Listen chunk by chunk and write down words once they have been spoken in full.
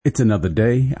It's another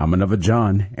day. I'm another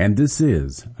John, and this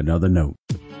is Another Note.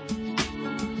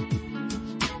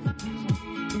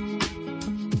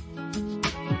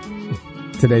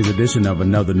 Today's edition of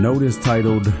Another Note is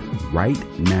titled, Right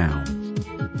Now.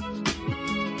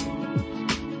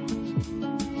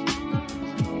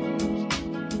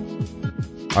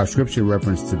 Our scripture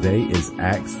reference today is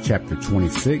Acts chapter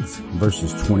 26,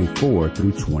 verses 24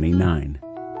 through 29.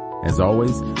 As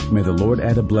always, may the Lord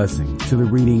add a blessing to the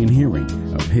reading and hearing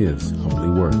of His holy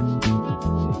word.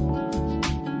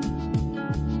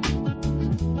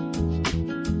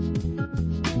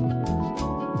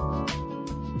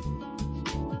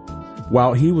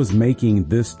 While he was making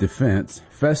this defense,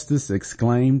 Festus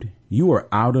exclaimed, "You are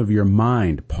out of your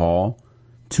mind, Paul.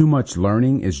 Too much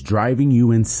learning is driving you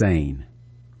insane."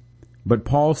 But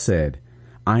Paul said,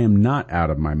 "I am not out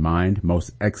of my mind,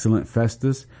 most excellent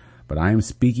Festus, but I am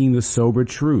speaking the sober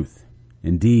truth.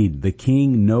 Indeed, the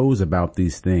king knows about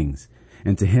these things,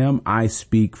 and to him I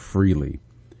speak freely.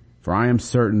 For I am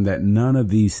certain that none of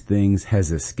these things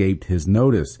has escaped his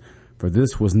notice, for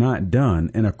this was not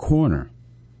done in a corner.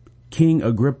 King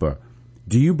Agrippa,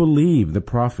 do you believe the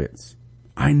prophets?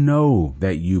 I know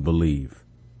that you believe."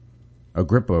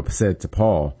 Agrippa said to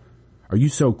Paul, "Are you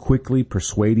so quickly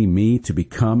persuading me to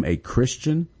become a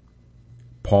Christian?"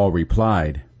 Paul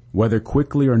replied, "Whether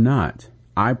quickly or not,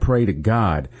 I pray to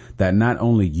God that not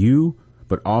only you,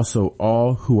 but also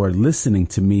all who are listening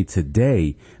to me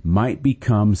today might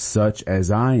become such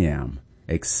as I am,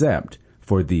 except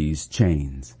for these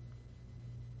chains."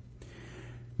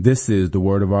 This is the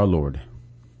word of our Lord.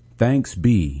 Thanks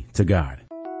be to God.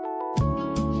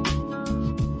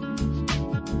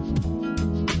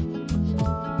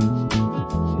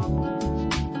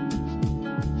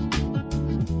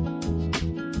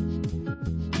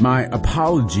 My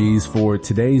apologies for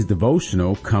today's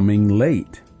devotional coming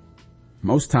late.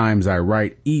 Most times I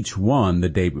write each one the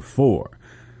day before.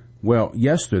 Well,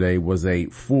 yesterday was a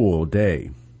full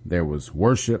day. There was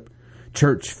worship,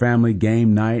 church family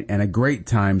game night, and a great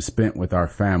time spent with our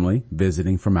family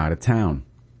visiting from out of town.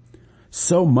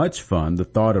 So much fun, the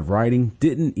thought of writing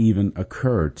didn't even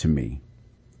occur to me.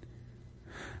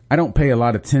 I don't pay a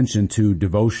lot of attention to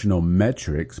devotional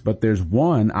metrics, but there's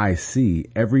one I see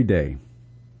every day.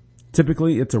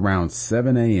 Typically, it's around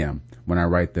 7 a.m. when I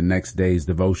write the next day's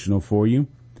devotional for you.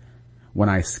 When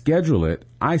I schedule it,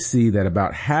 I see that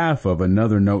about half of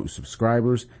Another Note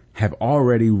subscribers have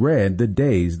already read the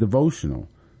day's devotional.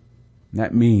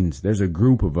 That means there's a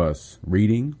group of us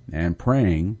reading and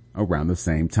praying around the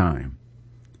same time.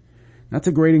 That's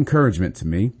a great encouragement to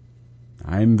me.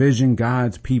 I envision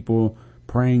God's people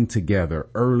praying together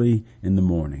early in the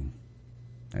morning.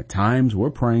 At times, we're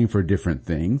praying for different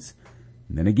things.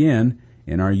 And then again,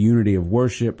 in our unity of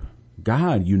worship,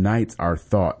 God unites our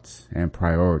thoughts and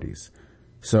priorities.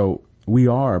 So we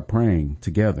are praying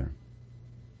together.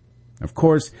 Of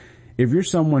course, if you're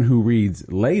someone who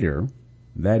reads later,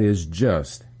 that is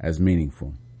just as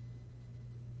meaningful.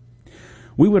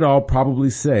 We would all probably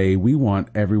say we want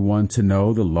everyone to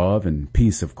know the love and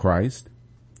peace of Christ.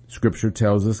 Scripture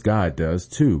tells us God does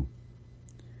too.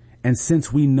 And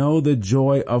since we know the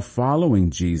joy of following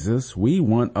Jesus, we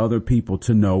want other people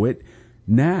to know it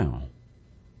now.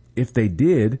 If they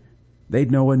did, they'd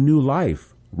know a new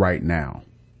life right now.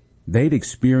 They'd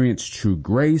experience true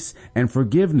grace and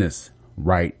forgiveness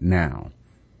right now.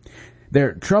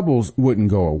 Their troubles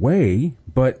wouldn't go away,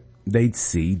 but they'd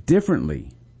see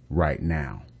differently right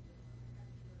now.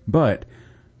 But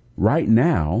right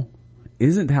now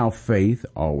isn't how faith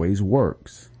always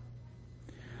works.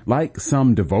 Like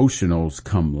some devotionals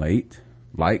come late,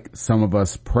 like some of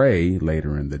us pray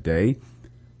later in the day,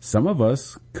 some of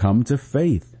us come to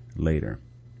faith later.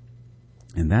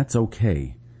 And that's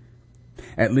okay.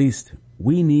 At least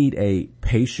we need a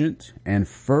patient and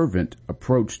fervent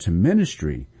approach to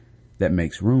ministry that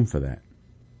makes room for that.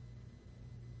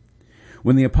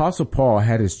 When the Apostle Paul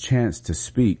had his chance to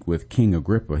speak with King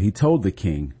Agrippa, he told the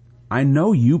king, "I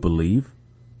know you believe."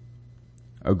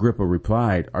 Agrippa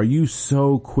replied, "Are you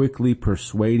so quickly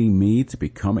persuading me to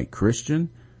become a Christian?"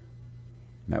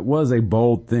 That was a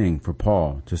bold thing for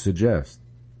Paul to suggest.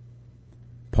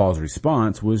 Paul's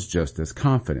response was just as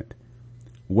confident.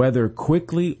 "Whether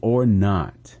quickly or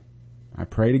not, I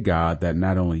pray to God that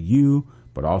not only you,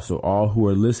 but also all who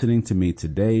are listening to me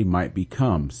today might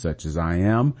become such as I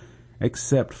am,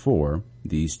 except for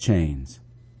these chains."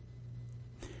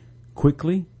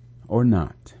 Quickly or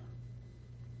not?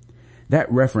 That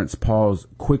referenced Paul's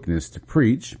quickness to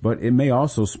preach, but it may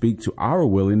also speak to our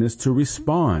willingness to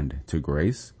respond to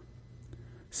grace.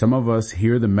 Some of us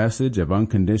hear the message of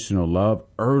unconditional love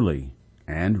early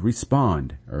and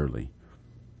respond early.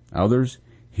 Others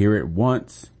hear it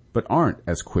once, but aren't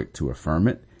as quick to affirm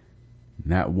it.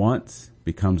 And that once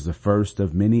becomes the first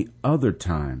of many other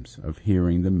times of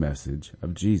hearing the message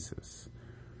of Jesus.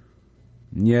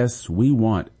 Yes, we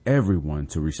want everyone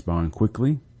to respond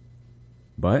quickly,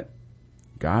 but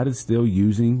God is still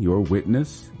using your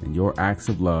witness and your acts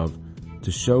of love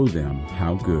to show them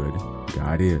how good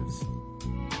God is.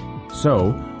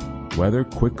 So, whether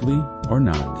quickly or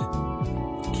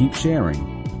not, keep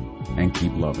sharing and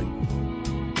keep loving.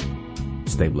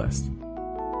 Stay blessed.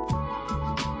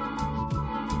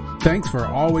 Thanks for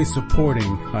always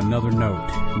supporting Another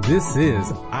Note. This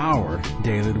is our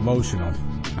daily devotional.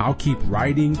 I'll keep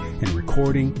writing and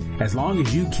recording as long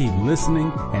as you keep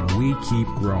listening and we keep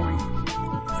growing.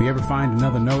 If you ever find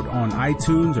Another Note on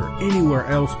iTunes or anywhere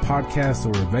else podcasts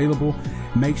are available,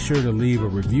 make sure to leave a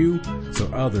review so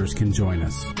others can join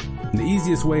us. And the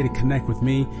easiest way to connect with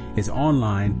me is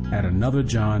online at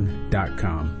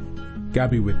anotherjohn.com. God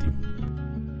be with you.